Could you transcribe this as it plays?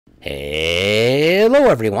Hello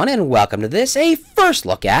everyone and welcome to a first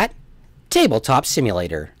look at Tabletop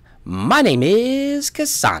Simulator. My name is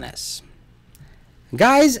Kasanas.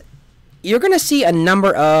 Guys, you're going to see a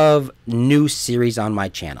number of new series on my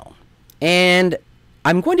channel. And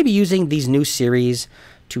I'm going to be using these new series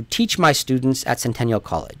to teach my students at Centennial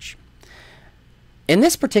College. In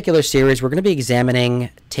this particular series, we're going to be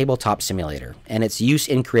examining Tabletop Simulator and its use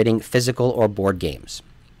in creating physical or board games.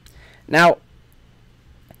 Now,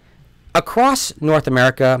 across North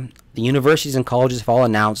America, the universities and colleges have all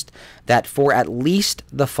announced that for at least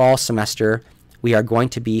the fall semester, we are going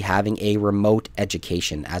to be having a remote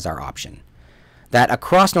education as our option. That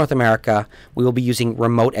across North America, we will be using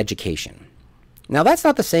remote education. Now, that's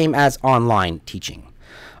not the same as online teaching.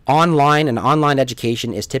 Online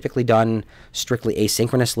education is typically done strictly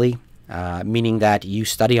asynchronously, meaning that you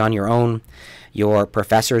study on your own. Your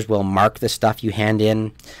professors will mark the stuff you hand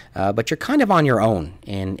in, but you're kind of on your own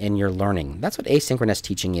in your learning. That's what asynchronous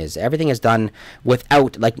teaching is. Everything is done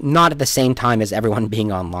without, not at the same time as everyone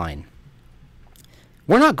being online.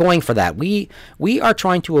 We're not going for that. We are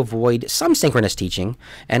trying to avoid some synchronous teaching,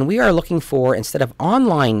 and we are looking for, instead of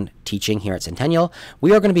online teaching here at Centennial,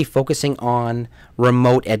 we are going to be focusing on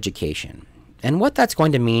remote education. And what that's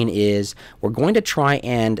going to mean is we're going to try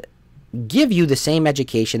and give you the same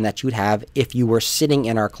education that you'd have if you were sitting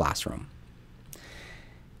in our classroom.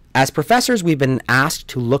 As professors, we've been asked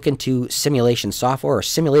to look into simulation software or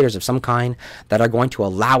simulators of some kind that are going to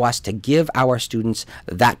allow us to give our students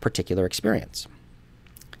that particular experience.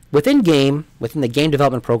 Within the game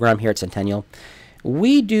development program here at Centennial,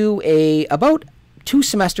 we do about 2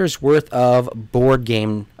 semesters worth of board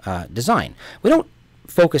game design. We don't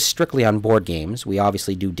focus strictly on board games. We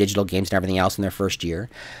obviously do digital games and everything else in their first year,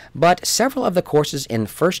 but several of the courses in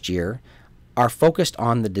first year are focused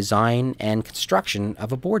on the design and construction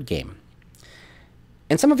of a board game.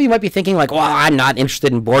 And some of you might be thinking well, I'm not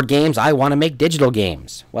interested in board games. I want to make digital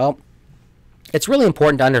games. Well, it's really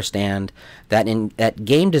important to understand that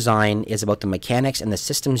game design is about the mechanics and the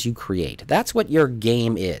systems you create. That's what your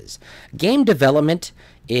game is. Game development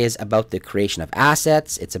is about the creation of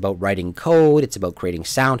assets. It's about writing code. It's about creating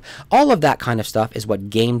sound. All of that kind of stuff is what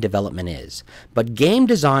game development is. But game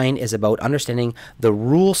design is about understanding the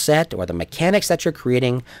rule set or the mechanics that you're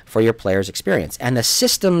creating for your player's experience and the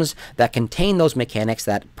systems that contain those mechanics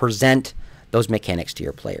that present those mechanics to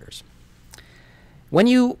your players. When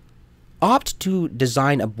you opt to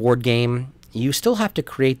design a board game, you still have to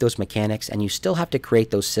create those mechanics and you still have to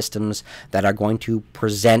create those systems that are going to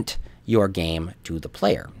present your game to the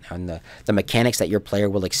player and the mechanics that your player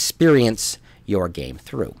will experience your game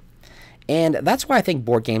through. And that's why I think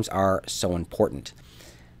board games are so important.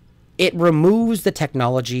 It removes the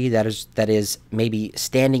technology that is maybe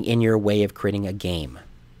standing in your way of creating a game.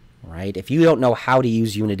 Right? If you don't know how to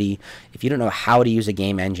use Unity, if you don't know how to use a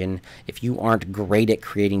game engine, if you aren't great at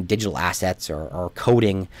creating digital assets or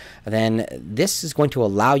coding, then this is going to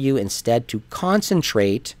allow you instead to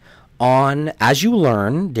concentrate on, as you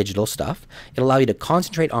learn digital stuff, it'll allow you to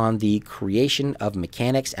concentrate on the creation of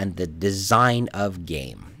mechanics and the design of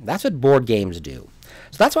game. That's what board games do.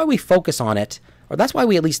 So that's why we focus on it, or that's why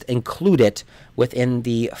we at least include it within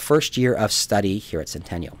the first year of study here at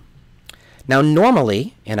Centennial. Now,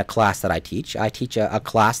 normally, in a class that I teach a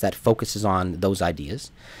class that focuses on those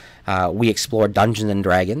ideas. We explore Dungeons &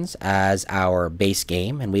 Dragons as our base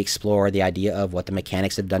game, and we explore the idea of what the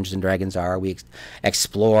mechanics of Dungeons & Dragons are. We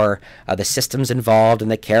explore the systems involved and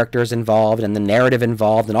the characters involved and the narrative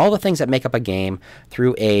involved and all the things that make up a game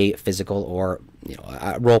through a physical or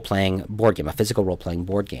a role-playing board game, a physical role-playing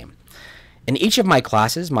board game. In each of my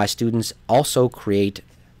classes, my students also create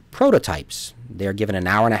prototypes. They're given an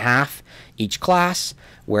hour and a half each class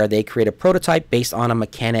where they create a prototype based on a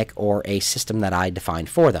mechanic or a system that I define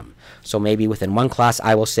for them. So maybe within one class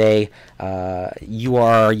I will say, you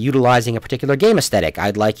are utilizing a particular game aesthetic.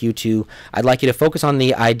 I'd like you to focus on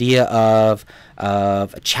the idea of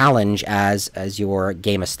a challenge as your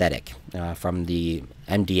game aesthetic from the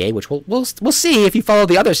MDA, which we'll see if you follow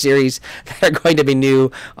the other series that are going to be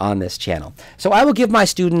new on this channel. So I will give my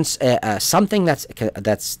students something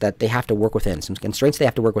that they have to work within, some constraints they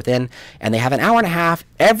have to work within, and they have an hour and a half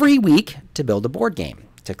every week to build a board game,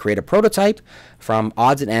 to create a prototype from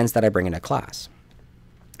odds and ends that I bring into class.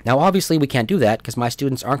 Now, obviously, we can't do that because my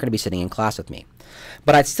students aren't going to be sitting in class with me.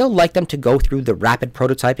 But I'd still like them to go through the rapid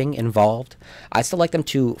prototyping involved. I'd still like them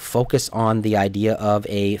to focus on the idea of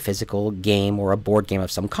a physical game or a board game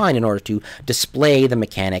of some kind in order to display the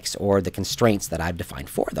mechanics or the constraints that I've defined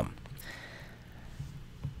for them.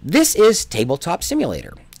 This is Tabletop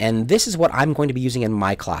Simulator, and this is what I'm going to be using in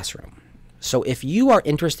my classroom. So if you are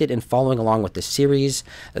interested in following along with this series,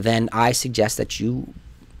 then I suggest that you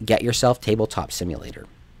get yourself Tabletop Simulator.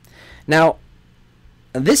 Now,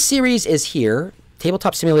 this series is here.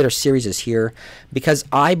 Tabletop Simulator series is here because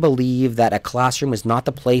I believe that a classroom is not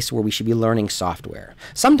the place where we should be learning software.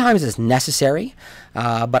 Sometimes it's necessary,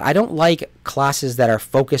 but I don't like classes that are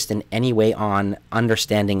focused in any way on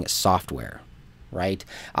understanding software, right?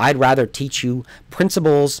 I'd rather teach you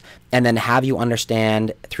principles and then have you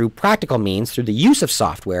understand through practical means, through the use of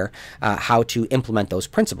software, how to implement those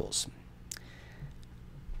principles.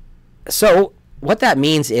 So what that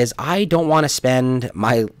means is I don't want to spend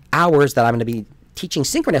my hours that I'm going to be teaching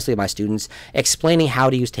synchronously to my students explaining how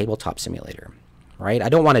to use Tabletop Simulator, right? I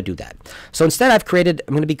don't want to do that. So instead I'm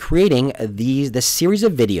going to be creating this series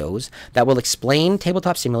of videos that will explain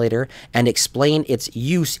Tabletop Simulator and explain its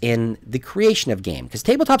use in the creation of game. Because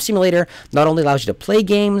Tabletop Simulator not only allows you to play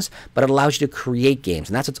games, but it allows you to create games,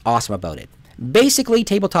 and that's what's awesome about it. Basically,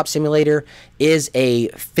 Tabletop Simulator is a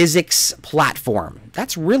physics platform.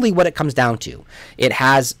 That's really what it comes down to. It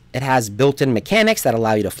has built-in mechanics that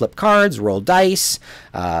allow you to flip cards, roll dice,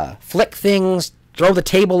 flick things, throw the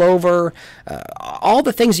table over, all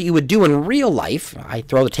the things that you would do in real life. I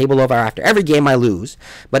throw the table over after every game I lose,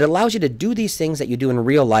 but it allows you to do these things that you do in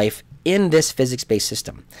real life in this physics-based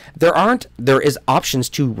system. There is options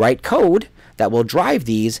to write code that will drive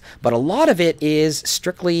these, but a lot of it is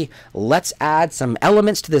strictly, let's add some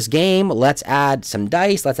elements to this game, let's add some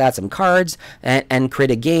dice, let's add some cards, and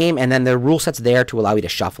create a game, and then the rule set's there to allow you to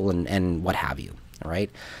shuffle and what have you, all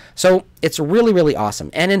right? So it's really, really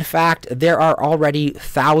awesome. And in fact, there are already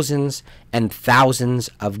thousands and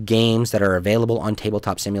thousands of games that are available on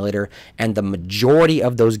Tabletop Simulator, and the majority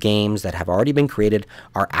of those games that have already been created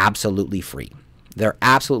are absolutely free. They're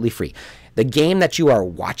absolutely free. The game that you are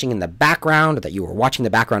watching in the background, that you were watching in the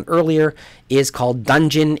background earlier, is called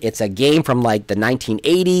Dungeon. It's a game from like the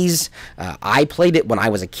 1980s. I played it when I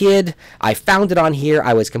was a kid. I found it on here.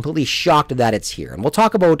 I was completely shocked that it's here. And we'll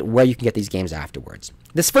talk about where you can get these games afterwards.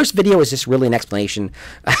 This first video is just really an explanation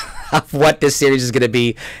of what this series is going to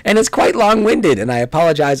be, and it's quite long-winded, and I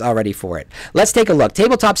apologize already for it. Let's take a look.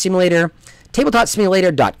 Tabletop Simulator.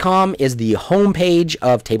 TabletopSimulator.com is the homepage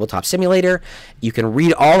of Tabletop Simulator. You can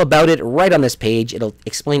read all about it right on this page. It'll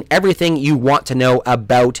explain everything you want to know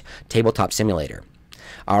about Tabletop Simulator.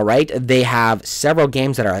 All right, they have several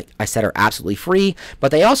games that I said are absolutely free,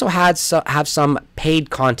 but they also have some paid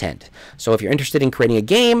content. So if you're interested in creating a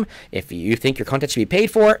game, if you think your content should be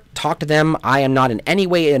paid for, talk to them. I am not in any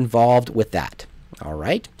way involved with that. All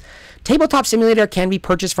right, Tabletop Simulator can be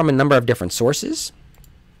purchased from a number of different sources.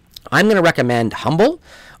 I'm going to recommend Humble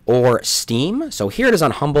or Steam. So here it is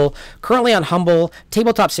on Humble. Currently on Humble,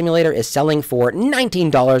 Tabletop Simulator is selling for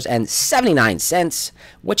 $19.79,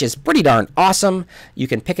 which is pretty darn awesome. You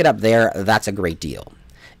can pick it up there. That's a great deal.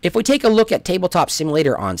 If we take a look at Tabletop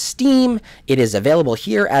Simulator on Steam, it is available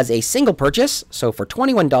here as a single purchase. So for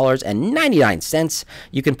 $21.99,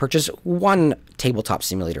 you can purchase one Tabletop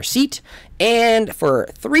Simulator seat. And for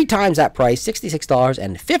 3 times that price,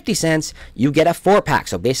 $66.50, you get a 4-pack.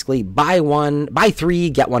 So basically buy 3,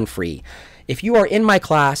 get 1 free. If you are in my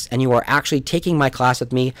class and you are actually taking my class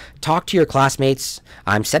with me, talk to your classmates.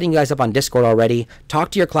 I'm setting you guys up on Discord already. Talk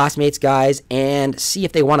to your classmates, guys, and see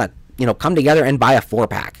if they want to come together and buy a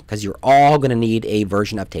 4-pack, because you're all going to need a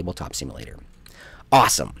version of Tabletop Simulator.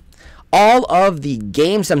 Awesome. All of the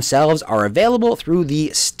games themselves are available through the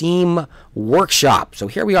Steam Workshop. So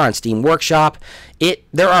here we are on Steam Workshop.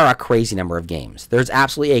 There are a crazy number of games. There's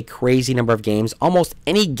absolutely a crazy number of games. Almost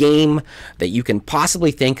any game that you can possibly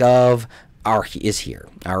think of is here.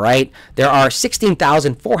 All right. There are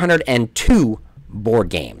 16,402 board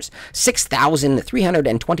games,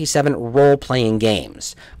 6,327 role-playing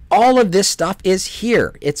games. All of this stuff is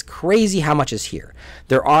here. It's crazy how much is here.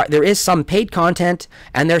 There is some paid content,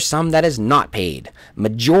 and there's some that is not paid.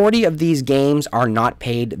 Majority of these games are not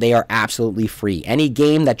paid. They are absolutely free. Any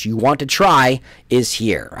game that you want to try is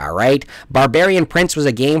here, all right? Barbarian Prince was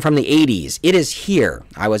a game from the 80s. It is here.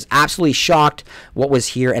 I was absolutely shocked what was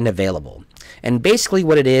here and available. And basically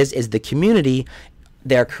what it is the community.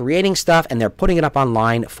 They're creating stuff and they're putting it up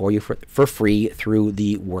online for you for free through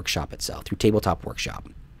the workshop itself, through Tabletop Workshop.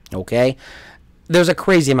 Okay? There's a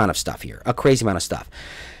crazy amount of stuff here, a crazy amount of stuff.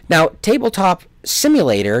 Now, Tabletop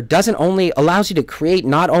Simulator allows you to create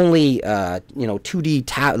not only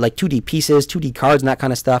 2D pieces, 2D cards and that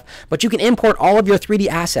kind of stuff, but you can import all of your 3D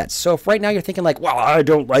assets. So if right now you're thinking like, well, I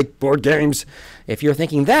don't like board games. If you're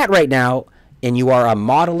thinking that right now, and you are a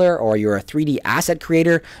modeler or you're a 3D asset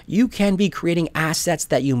creator, you can be creating assets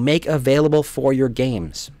that you make available for your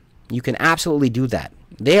games. You can absolutely do that.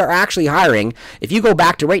 They are actually hiring. If you go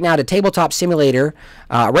back to right now to Tabletop Simulator,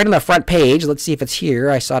 right on the front page, let's see if it's here.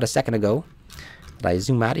 I saw it a second ago. Did I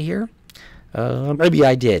zoom out of here? Maybe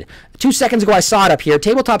I did. 2 seconds ago, I saw it up here.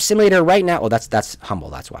 Tabletop Simulator right now. Oh, that's Humble.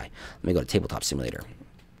 That's why. Let me go to Tabletop Simulator.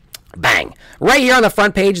 Bang. Right here on the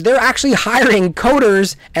front page, they're actually hiring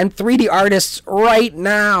coders and 3D artists right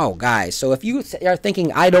now, guys. So if you are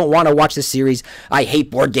thinking, I don't want to watch this series, I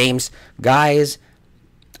hate board games, guys,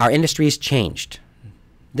 our industry's changed.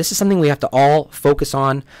 This is something we have to all focus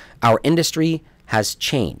on. Our industry has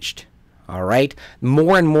changed. All right?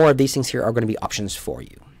 More and more of these things here are going to be options for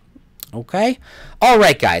you. Okay? All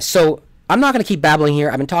right, guys. So I'm not going to keep babbling here.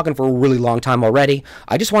 I've been talking for a really long time already.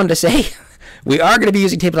 I just wanted to say we are going to be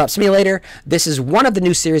using Tabletop Simulator. This is one of the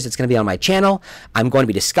new series that's going to be on my channel. I'm going to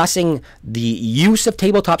be discussing the use of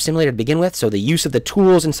Tabletop Simulator to begin with, so the use of the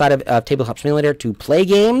tools inside of Tabletop Simulator to play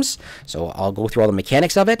games. So I'll go through all the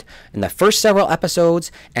mechanics of it in the first several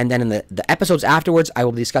episodes, and then in the episodes afterwards, I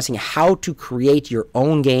will be discussing how to create your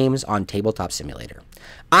own games on Tabletop Simulator.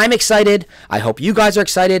 I'm excited. I hope you guys are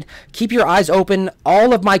excited. Keep your eyes open.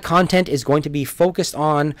 All of my content is going to be focused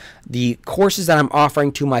on the courses that I'm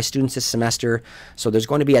offering to my students this semester. So there's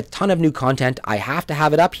going to be a ton of new content. I have to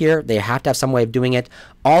have it up here. They have to have some way of doing it.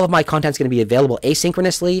 All of my content is going to be available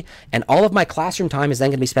asynchronously, and all of my classroom time is then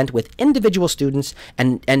going to be spent with individual students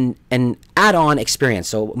and add-on experience.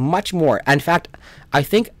 So much more. In fact, I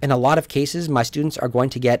think in a lot of cases, my students are going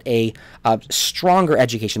to get a stronger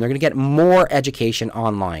education. They're going to get more education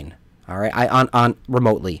online, all right, on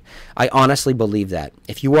remotely. I honestly believe that.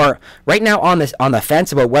 If you are right now on the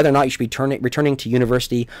fence about whether or not you should be returning to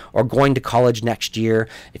university or going to college next year,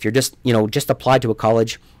 if you're just applied to a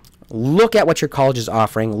college, look at what your college is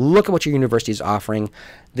offering. Look at what your university is offering.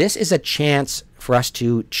 This is a chance for us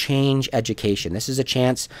to change education. This is a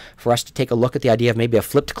chance for us to take a look at the idea of maybe a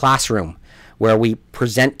flipped classroom, where we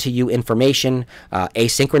present to you information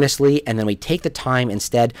asynchronously, and then we take the time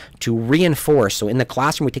instead to reinforce. So in the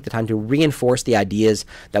classroom, we take the time to reinforce the ideas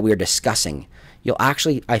that we are discussing. You'll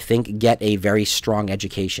actually, I think, get a very strong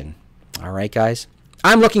education. All right, guys?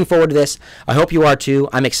 I'm looking forward to this. I hope you are too.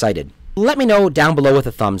 I'm excited. Let me know down below with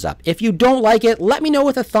a thumbs up. If you don't like it, let me know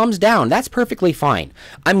with a thumbs down. That's perfectly fine.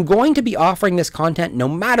 I'm going to be offering this content no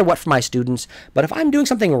matter what for my students, but if I'm doing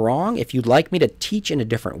something wrong, if you'd like me to teach in a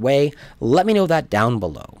different way, let me know that down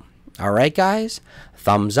below. All right, guys?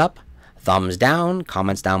 Thumbs up, thumbs down,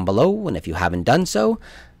 comments down below, and if you haven't done so,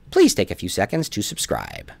 please take a few seconds to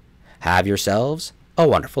subscribe. Have yourselves a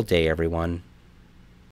wonderful day, everyone.